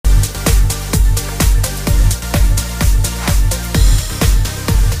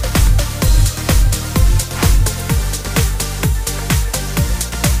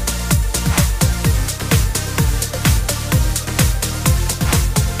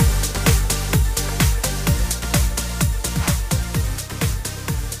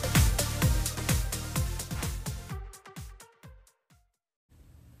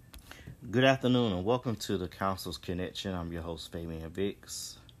Good afternoon and welcome to the Council's Connection. I'm your host, Fabian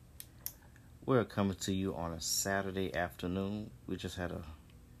Vicks. We're coming to you on a Saturday afternoon. We just had a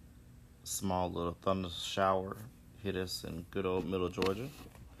small little thunder shower hit us in good old Middle Georgia.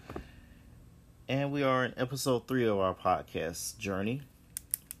 And we are in episode 3 of our podcast journey.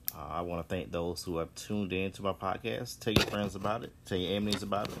 I want to thank those who have tuned in to my podcast. Tell your friends about it. Tell your enemies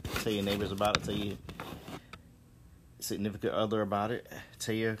about it. Tell your neighbors about it. Tell your significant other about it.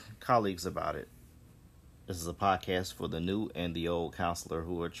 Tell your colleagues about it. This is a podcast for the new and the old counselor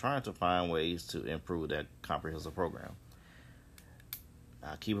who are trying to find ways to improve that comprehensive program.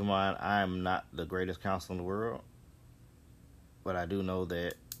 Now, keep in mind, I am not the greatest counselor in the world, but I do know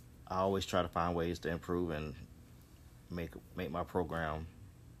that I always try to find ways to improve and make my program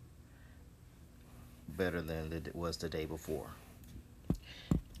better than it was the day before.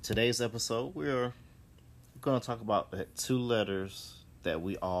 Today's episode, we're going to talk about the 2 letters that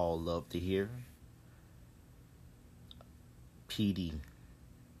we all love to hear. PD,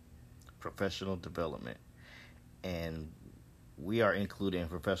 professional development. And we are including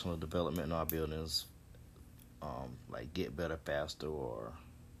professional development in our buildings, like Get Better Faster or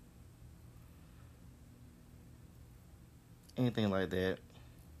anything like that.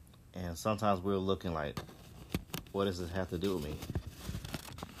 And sometimes we're looking like, what does this have to do with me?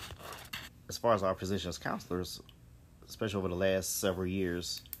 As far as our position as counselors, especially over the last several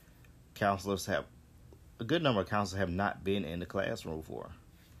years, a good number of counselors have not been in the classroom before.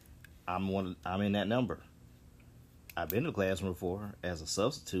 I'm in that number. I've been in the classroom before as a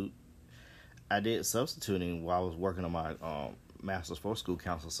substitute. I did substituting while I was working on my master's for school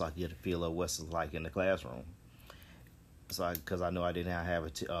counselor, so I could get a feel of what's like in the classroom. Because I know I didn't have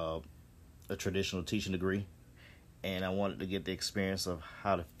a traditional teaching degree, and I wanted to get the experience of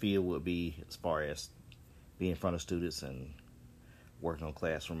how the field would be as far as being in front of students and working on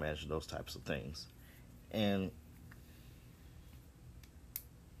classroom management, those types of things. And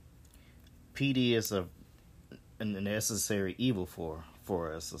PD is a necessary evil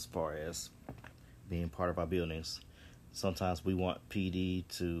for us as far as being part of our buildings. Sometimes we want PD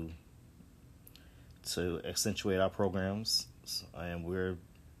to accentuate our programs, and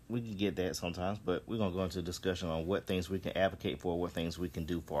we can get that sometimes, but we're going to go into a discussion on what things we can advocate for, what things we can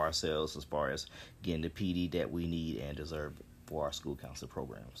do for ourselves as far as getting the PD that we need and deserve for our school council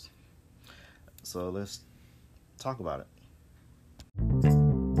programs. So let's talk about it.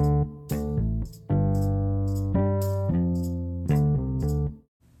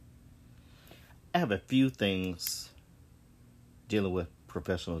 I have a few things dealing with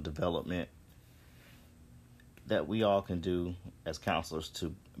professional development that we all can do as counselors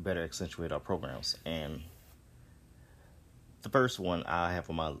to better accentuate our programs. And the first one I have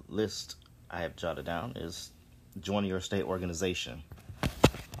on my list, I have jotted down, is joining your state organization. Of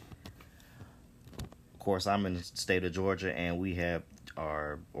course, I'm in the state of Georgia, and we have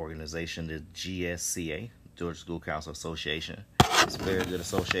our organization, the GSCA, Georgia School Council Association. It's a very good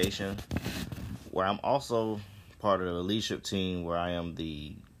association, where I'm also part of the leadership team, where I am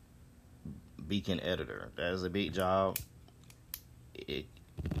the Beacon editor. That is a big job. It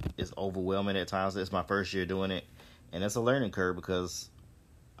is overwhelming at times. It's my first year doing it, and it's a learning curve because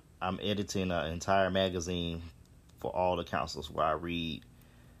I'm editing an entire magazine for all the councils, where I read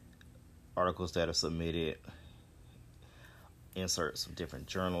articles that are submitted, inserts from different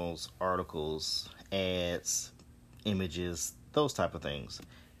journals, articles, ads, images, those type of things.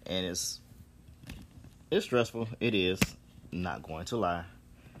 And it's stressful. It is, not going to lie.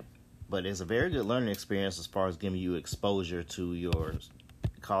 But it's a very good learning experience as far as giving you exposure to your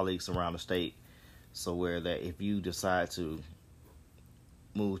colleagues around the state. So where that if you decide to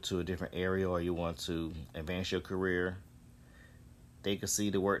move to a different area or you want to advance your career, they can see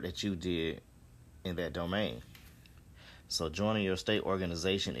the work that you did in that domain. So joining your state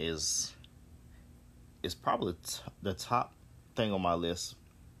organization is probably the top thing on my list.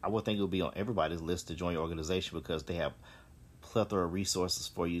 I would think it would be on everybody's list to join your organization because they have plethora of resources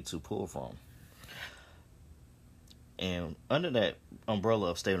for you to pull from. And under that umbrella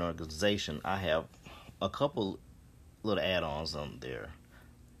of state organization, I have a couple little add-ons on there.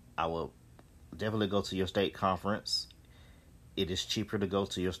 I will definitely go to your state conference. It is cheaper to go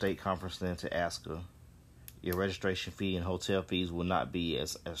to your state conference than to ASCA. Your registration fee and hotel fees will not be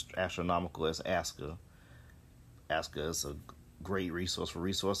as astronomical as ASCA. ASCA is a great resource for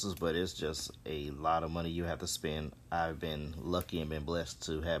resources, but it's just a lot of money you have to spend. I've been lucky and been blessed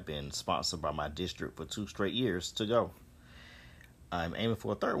to have been sponsored by my district for 2 straight years to go. I'm aiming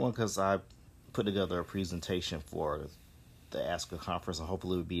for a third one because I put together a presentation for the ASCA conference and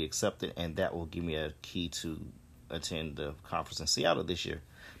hopefully it will be accepted, and that will give me a key to attend the conference in Seattle this year.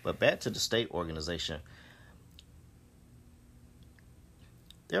 But back to the state organization.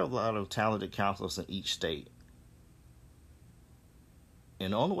 There are a lot of talented counselors in each state.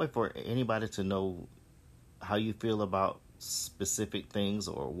 And the only way for anybody to know how you feel about specific things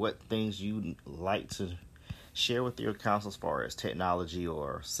or what things you like to share with your counselors as far as technology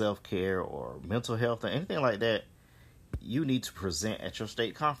or self-care or mental health or anything like that, you need to present at your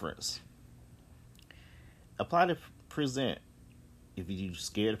state conference. Apply to present. If you're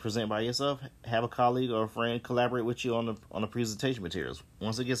scared to present by yourself, have a colleague or a friend collaborate with you on the presentation materials.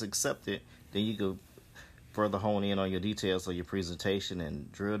 Once it gets accepted, then you go further hone in on your details of your presentation and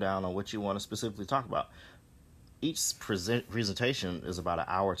drill down on what you want to specifically talk about. Each presentation is about an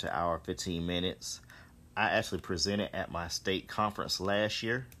hour to hour, 15 minutes. I actually presented at my state conference last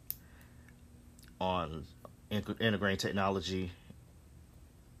year on integrating technology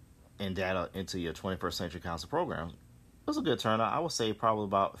and data into your 21st century council programs. It was a good turnout. I would say probably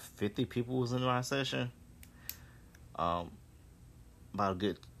about 50 people was in my session. About a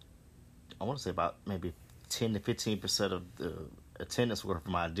good, I want to say about maybe 10 to 15% of the attendance were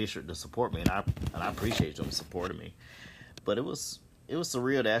from my district to support me, and I appreciate them supporting me. But it was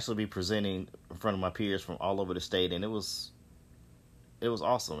surreal to actually be presenting in front of my peers from all over the state, and it was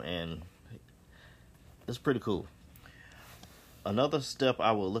awesome, and it's pretty cool. Another step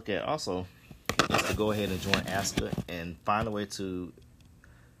I will look at also is to go ahead and join ASCA and find a way to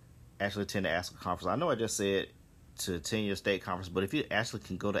actually attend the ASCA conference. I know I just said to attend your state conference, but if you actually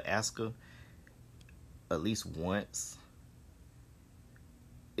can go to ASCA at least once,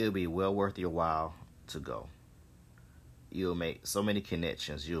 it'll be well worth your while to go. You'll make so many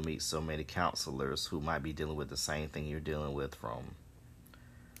connections. You'll meet so many counselors who might be dealing with the same thing you're dealing with, from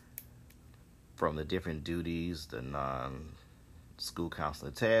the different duties, the non-school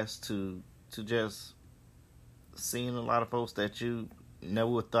counseling tasks, to just seeing a lot of folks that you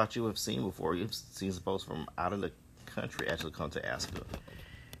never thought you would have seen before. You've seen some folks from out of the country actually come to ASCA.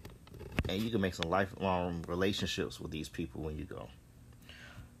 And you can make some lifelong relationships with these people when you go.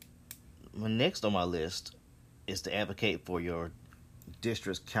 Next on my list is to advocate for your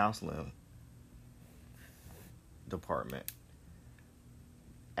district's counseling department.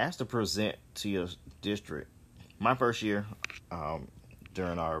 Ask to present to your district. My first year,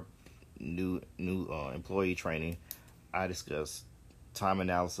 during our new employee training, I discussed time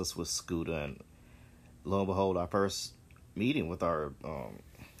analysis with SCUDA, and lo and behold, our first meeting with our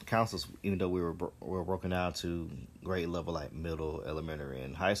counselors, even though we were broken down to grade level like middle, elementary,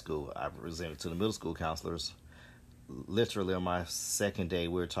 and high school, I presented to the middle school counselors. Literally on my second day,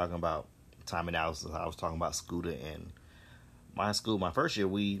 we were talking about time analysis. I was talking about SCUDA, and my school, my first year,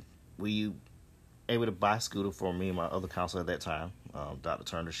 we able to buy SCUDA for me and my other counselor at that time, Dr.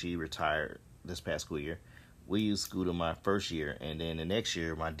 Turner. She retired this past school year. We used SCUDA my first year, and then the next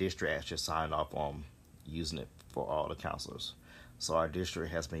year, my district actually signed off on using it for all the counselors. So our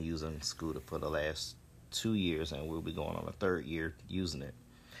district has been using SCUDA for the last 2 years, and we'll be going on the third year using it.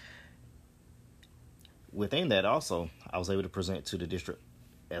 Within that, also, I was able to present to the district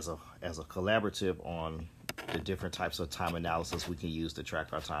as a collaborative on the different types of time analysis we can use to track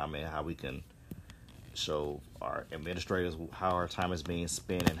our time, and how we can show our administrators how our time is being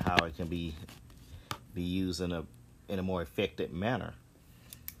spent and how it can be used in a more effective manner.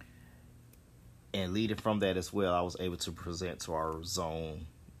 And leading from that as well, I was able to present to our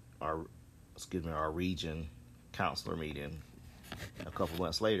our region counselor meeting a couple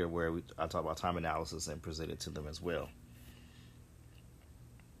months later, where I talked about time analysis and presented to them as well.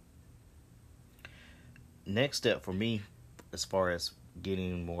 Next step for me, as far as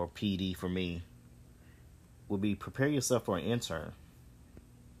getting more PD for me, would be prepare yourself for an intern.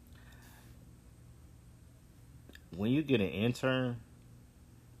 When you get an intern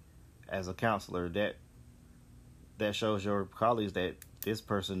as a counselor, that shows your colleagues that this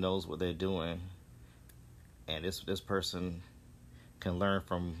person knows what they're doing, and this person can learn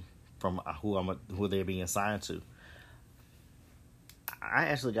from who they're being assigned to. I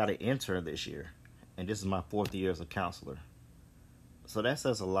actually got an intern this year, and this is my 4th year as a counselor. So that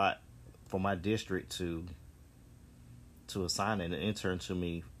says a lot for my district to assign an intern to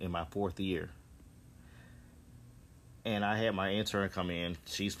me in my 4th year. And I had my intern come in.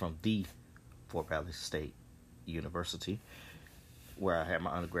 She's from the Fort Valley State University, where I had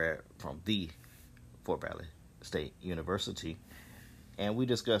my undergrad from the Fort Valley State University. And we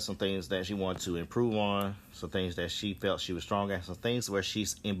discussed some things that she wanted to improve on, some things that she felt she was strong at, some things where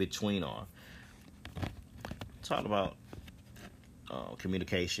she's in between on. Talked about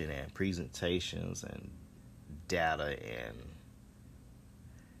communication and presentations and data and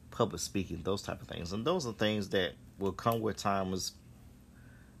public speaking, those type of things. And those are things that will come with time as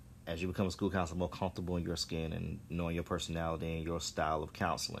you become a school counselor, more comfortable in your skin and knowing your personality and your style of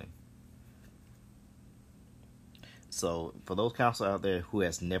counseling. So for those counselors out there who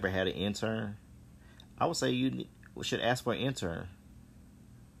has never had an intern, I would say you should ask for an intern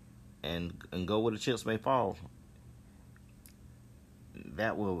and go where the chips may fall.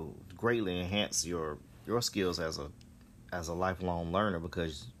 That will greatly enhance your skills as a lifelong learner,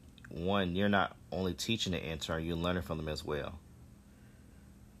 because one, you're not only teaching the intern, you're learning from them as well.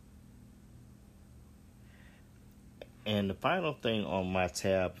 And the final thing on my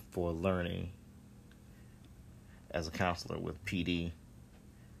tab for learning as a counselor with PD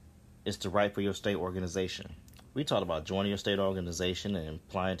is to write for your state organization. We talked about joining your state organization and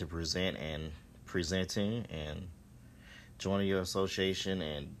applying to present and presenting and joining your association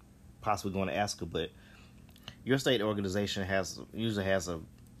and possibly going to ASCA, but your state organization usually has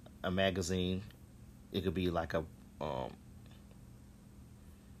a magazine. It could be like a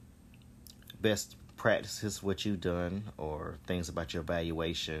best practices, what you've done, or things about your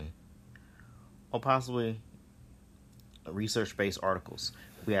evaluation, or possibly research-based articles.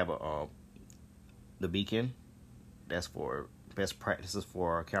 We have the Beacon, that's for best practices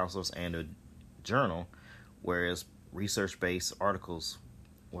for our counselors, and a journal, whereas research-based articles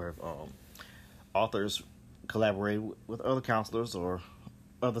where authors collaborate with other counselors or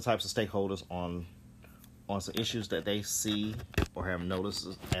other types of stakeholders on some issues that they see or have noticed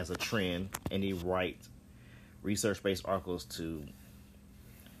as a trend, and they write research-based articles to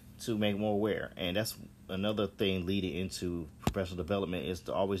make more aware. And that's another thing leading into professional development, is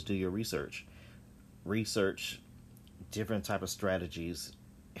to always do your research. Research different type of strategies,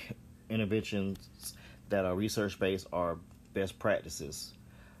 interventions that are research-based are best practices,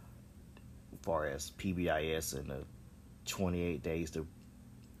 as far as PBIS and the 28 days to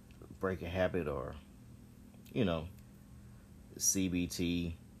break a habit, or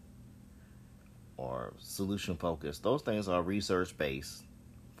CBT or solution focus. Those things are research-based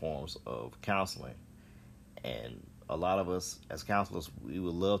forms of counseling. And a lot of us as counselors, we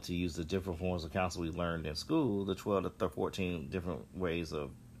would love to use the different forms of counseling we learned in school, the 12 to 14 different ways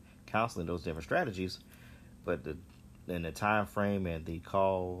of counseling, those different strategies. But in the time frame and the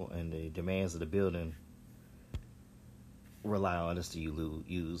call and the demands of the building rely on us to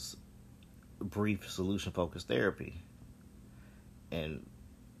use brief solution-focused therapy. And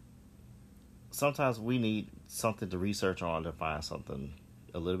sometimes we need something to research on to find something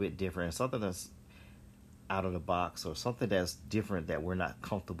a little bit different, something that's out of the box, or something that's different that we're not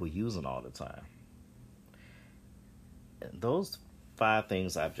comfortable using all the time. And those 5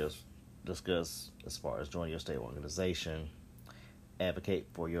 things I've just discussed, as far as joining your state organization, advocate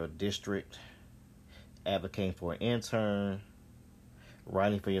for your district, advocating for an intern,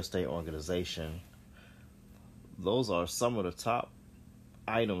 writing for your state organization, those are some of the top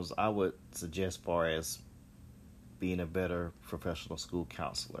items I would suggest as far as being a better professional school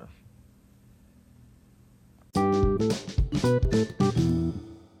counselor.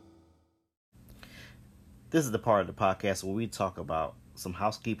 This is the part of the podcast where we talk about some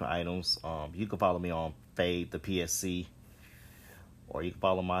housekeeping items. You can follow me on Fade, the PSC, or you can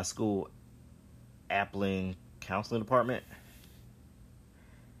follow my school, Appling Counseling Department.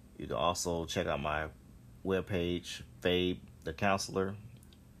 You can also check out my webpage,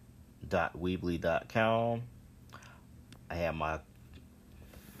 fabethecounselor.weebly.com. I have my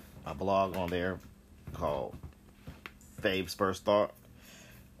blog on there called Fabe's First Thought.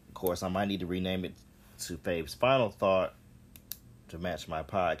 Of course, I might need to rename it to Fabe's Final Thought to match my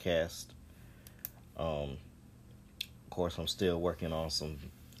podcast. Of course, I'm still working on some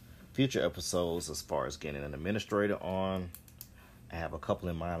future episodes as far as getting an administrator on. I have a couple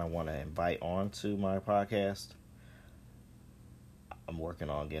in mind I want to invite on to my podcast. I'm working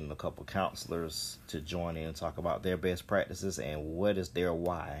on getting a couple counselors to join in and talk about their best practices and what is their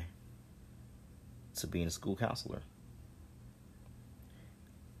why to being a school counselor.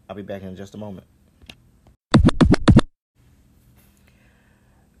 I'll be back in just a moment.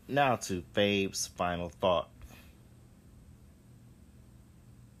 Now to Fabe's Final Thought.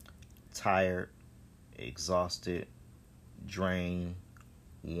 Tired, exhausted, drained,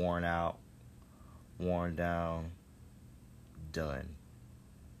 worn out, worn down, done.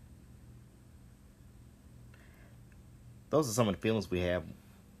 Those are some of the feelings we have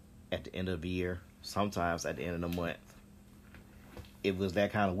at the end of the year, sometimes at the end of the month. It was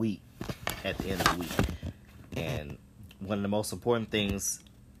that kind of week at the end of the week. And one of the most important things,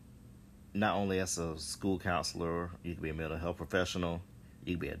 not only as a school counselor, you can be a mental health professional,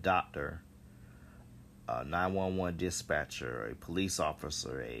 you can be a doctor, a 911 dispatcher, a police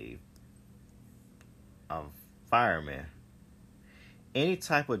officer, a fireman, any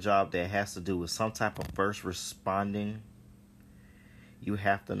type of job that has to do with some type of first responding, you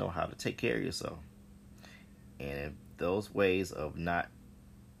have to know how to take care of yourself. And those ways of not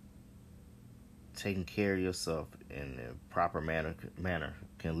taking care of yourself in a proper manner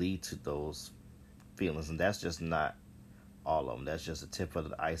can lead to those feelings. And that's just not all of them. That's just a tip of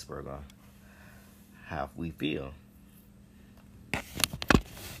the iceberg on how we feel.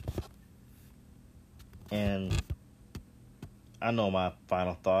 And I know my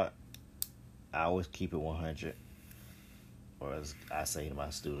final thought, I always keep it 100. Or as I say to my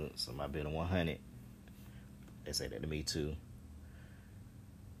students, am I being 100? They say that to me too.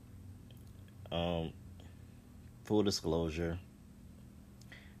 Full disclosure,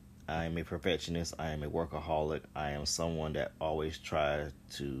 I am a perfectionist. I am a workaholic. I am someone that always tries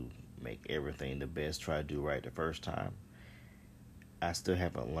to make everything the best, try to do right the first time. I still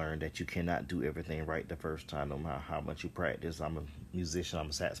haven't learned that you cannot do everything right the first time, no matter how much you practice. I'm a musician.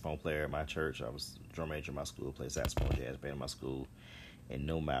 I'm a saxophone player at my church. I was a drum major in my school, played saxophone, jazz band in my school. And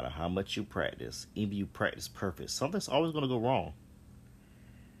no matter how much you practice, even if you practice perfect, something's always going to go wrong.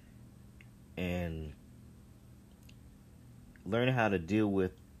 And learning how to deal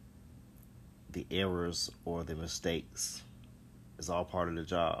with the errors or the mistakes is all part of the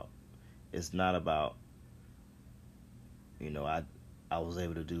job. It's not about, I was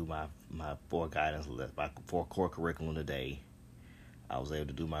able to do my 4 guidance, my 4 core curriculum today. I was able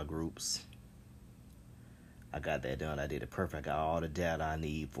to do my groups. I got that done. I did it perfect. I got all the data I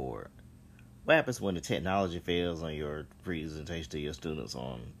need for it. What happens when the technology fails on your presentation to your students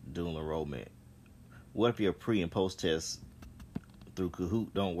on dual enrollment? What if your pre and post tests through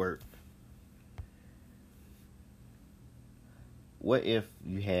Kahoot don't work? What if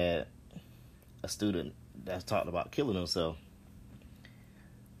you had a student that's talked about killing themselves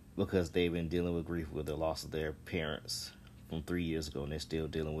because they've been dealing with grief with the loss of their parents from 3 years ago, and they're still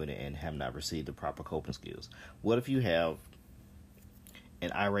dealing with it and have not received the proper coping skills? What if you have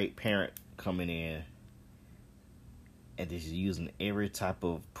an irate parent coming in and just using every type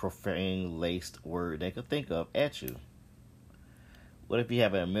of profane-laced word they could think of at you? What if you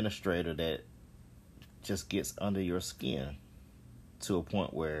have an administrator that just gets under your skin to a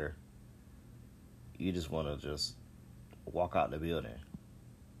point where you just want to just walk out the building?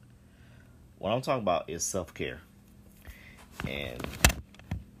 What I'm talking about is self-care. And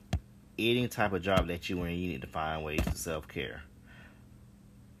any type of job that you're in, you need to find ways to self-care.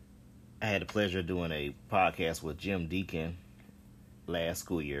 I had the pleasure of doing a podcast with Jim Deacon last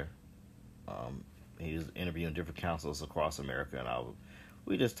school year. He was interviewing different counselors across America, and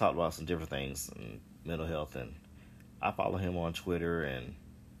we just talked about some different things in mental health. And I follow him on Twitter, and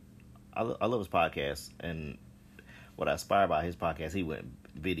I love his podcast. And what I inspired by his podcast, he went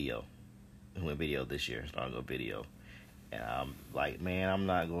video. He went video this year, starting to go video. And I'm like, man, I'm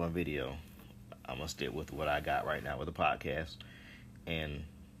not going video. I'm going to stick with what I got right now with the podcast. And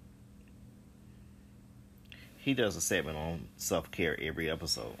he does a segment on self-care every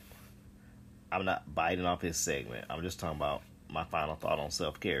episode. I'm not biting off his segment. I'm just talking about my final thought on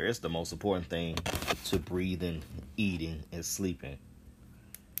self-care. It's the most important thing to breathing, eating, and sleeping.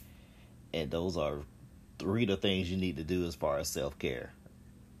 And those are 3 of the things you need to do as far as self-care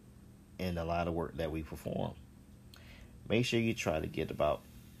in a lot of work that we perform. Make sure you try to get about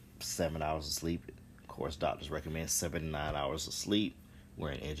 7 hours of sleep. Of course, doctors recommend 7 to 9 hours of sleep.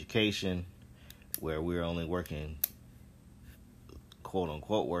 We're in education, where we're only working,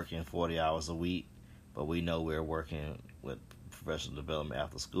 quote-unquote, working 40 hours a week, but we know we're working with professional development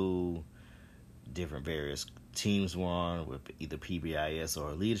after school, different various teams we're on with either PBIS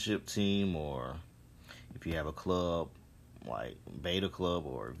or a leadership team, or if you have a club like Beta Club,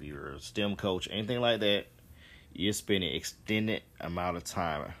 or if you're a STEM coach, anything like that, you're spending extended amount of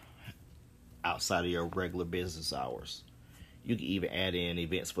time outside of your regular business hours. You can even add in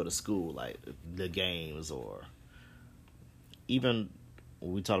events for the school, like the games, or even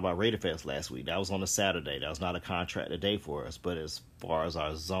we talked about Raider Fest last week. That was on a Saturday. That was not a contracted day for us, but as far as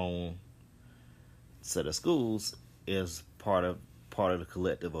our zone set of schools is part of the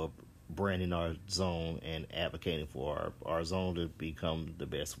collective of branding our zone and advocating for our zone to become the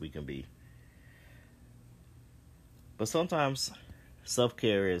best we can be. But sometimes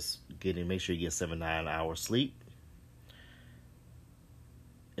self-care is make sure you get 7-9 hours sleep.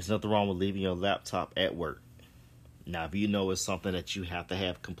 There's nothing wrong with leaving your laptop at work. Now, if you know it's something that you have to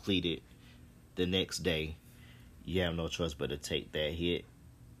have completed the next day, you have no choice but to take that hit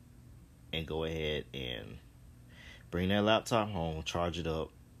and go ahead and bring that laptop home, charge it up,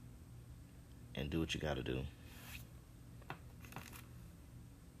 and do what you got to do.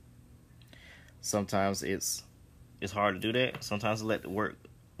 Sometimes it's hard to do that. Sometimes let the work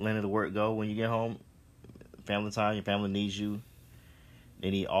go when you get home. Family time, your family needs you. They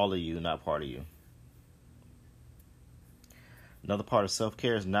need all of you, not part of you. Another part of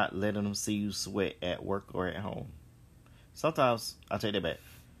self-care is not letting them see you sweat at work or at home. Sometimes, I'll take that back.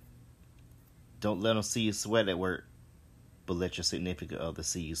 Don't let them see you sweat at work, but let your significant other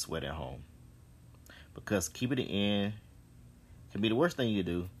see you sweat at home. Because keeping it in can be the worst thing you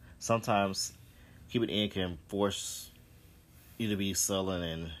do. Sometimes keeping it in can force you to be sullen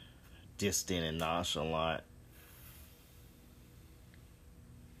and distant and nonchalant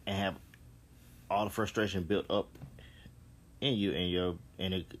and have all the frustration built up in you,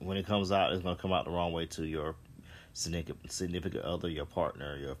 and when it comes out, it's going to come out the wrong way to your significant other, your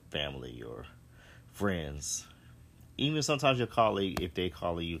partner, your family, your friends, even sometimes your colleague, if they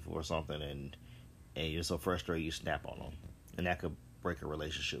call you for something and you're so frustrated you snap on them, and that could break a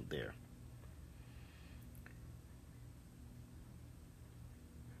relationship there.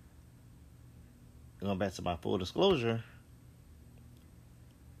 Going back to my full disclosure,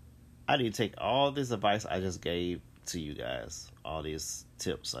 I need to take all this advice I just gave to you guys, all these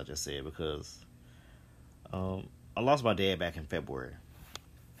tips I just said, because I lost my dad back in February.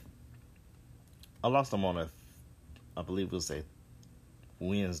 I lost him on I believe it was a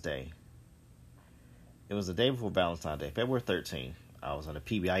Wednesday. It was the day before Valentine's Day, February 13th. I was on a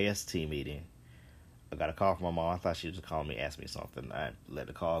PBIS team meeting. I got a call from my mom. I thought she was just calling me, ask me something. I let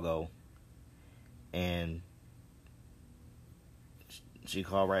the call go. And she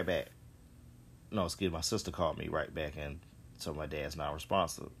called right back. No, excuse me, my sister called me right back and told my dad's not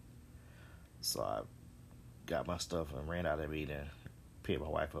responsive. So I got my stuff and ran out of the meeting, picked my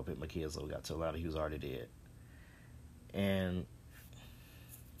wife up, picked my kids up, got told out he was already dead. And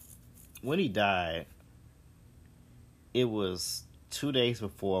when he died, it was 2 days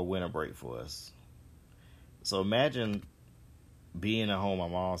before winter break for us. So imagine being at home at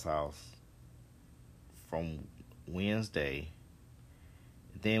my mom's house from Wednesday,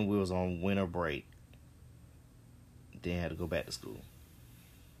 then we was on winter break, then had to go back to school.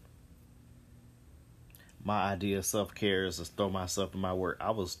 My idea of self-care is to throw myself in my work.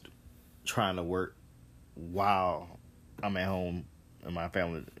 I was trying to work while I'm at home, and my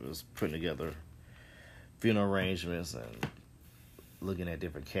family was putting together funeral arrangements and looking at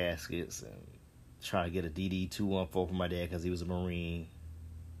different caskets and trying to get a DD-214 for my dad because he was a Marine.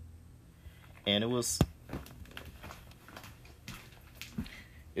 And it was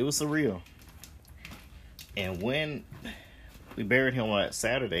surreal. And when we buried him on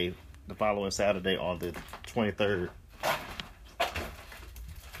Saturday, the following Saturday on the 23rd,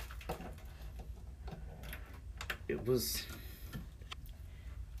 it was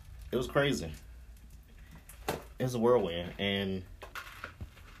crazy. It was a whirlwind. And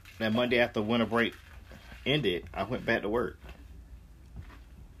that Monday after winter break ended, I went back to work.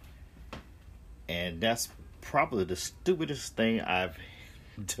 And that's probably the stupidest thing I've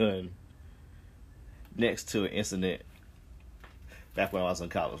done next to an incident back when I was in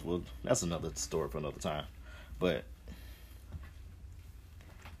college. Well, that's another story for another time. But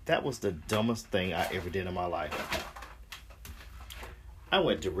that was the dumbest thing I ever did in my life. I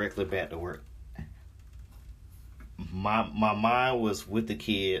went directly back to work. My mind was with the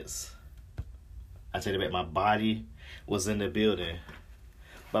kids. I tell you that my body was in the building,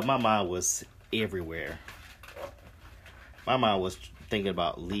 but my mind was everywhere. My mind was thinking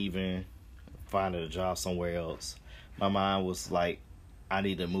about leaving, finding a job somewhere else. My mind was like, I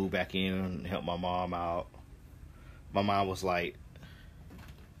need to move back in and help my mom out. My mind was like,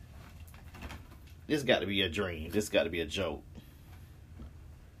 this got to be a dream. This got to be a joke.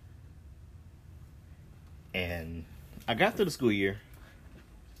 And I got through the school year.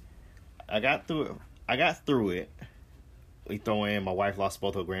 I got through it. We throw in, my wife lost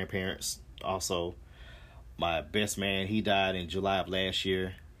both her grandparents. Also, my best man, he died in July of last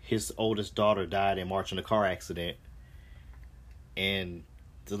year. His oldest daughter died in March in a car accident. And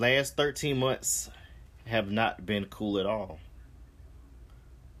the last 13 months have not been cool at all.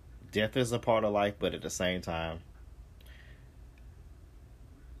 Death is a part of life, but at the same time,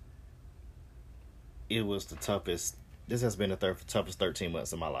 it was the toughest. This has been the toughest 13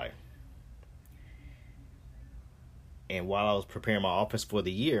 months of my life. And while I was preparing my office for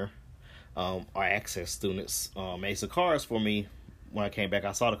the year, our access students made some cards for me. When I came back,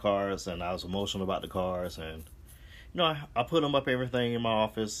 I saw the cards, and I was emotional about the cards. And, I put them up everything in my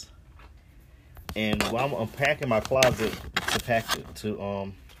office. And while I'm unpacking my closet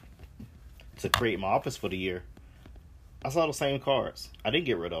to create my office for the year, I saw the same cards. I didn't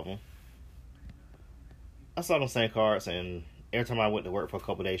get rid of them. I saw them same cards, and every time I went to work for a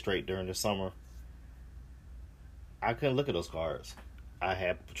couple days straight during the summer, I couldn't look at those cards. I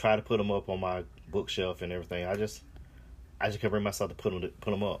had tried to put them up on my bookshelf and everything. I just couldn't bring myself to put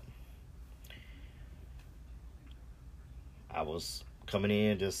them up. I was coming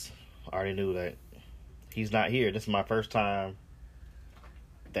in, just already knew that he's not here. This is my first time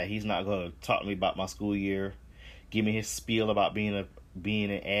that he's not going to talk to me about my school year, give me his spiel about being an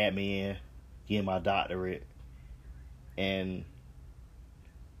admin, getting my doctorate, and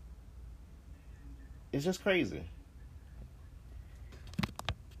it's just crazy.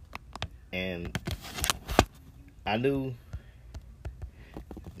 And I knew,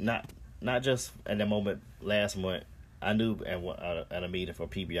 not just at that moment last month, I knew at a meeting for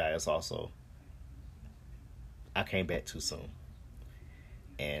PBIS also, I came back too soon.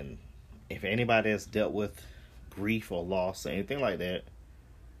 And if anybody has dealt with grief or loss or anything like that,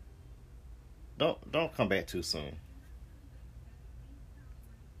 don't come back too soon,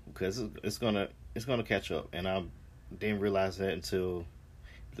 because it's gonna catch up. And I didn't realize that until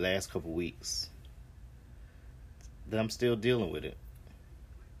the last couple weeks, that I'm still dealing with it.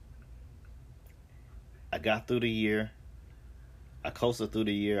 I got through the year. I coasted through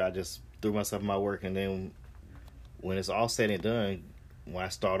the year. I just threw myself in my work, and then when it's all said and done, when I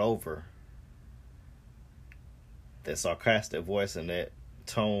start over, that sarcastic voice and that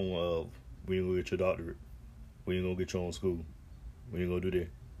tone of, when you gonna get your doctorate, when you gonna get your own school, when you gonna do that,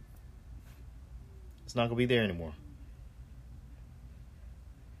 it's not gonna be there anymore.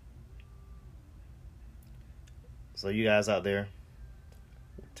 So you guys out there,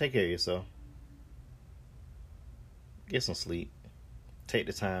 take care of yourself. Get some sleep. Take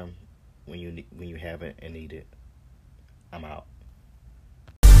the time when you have it and need it. I'm out.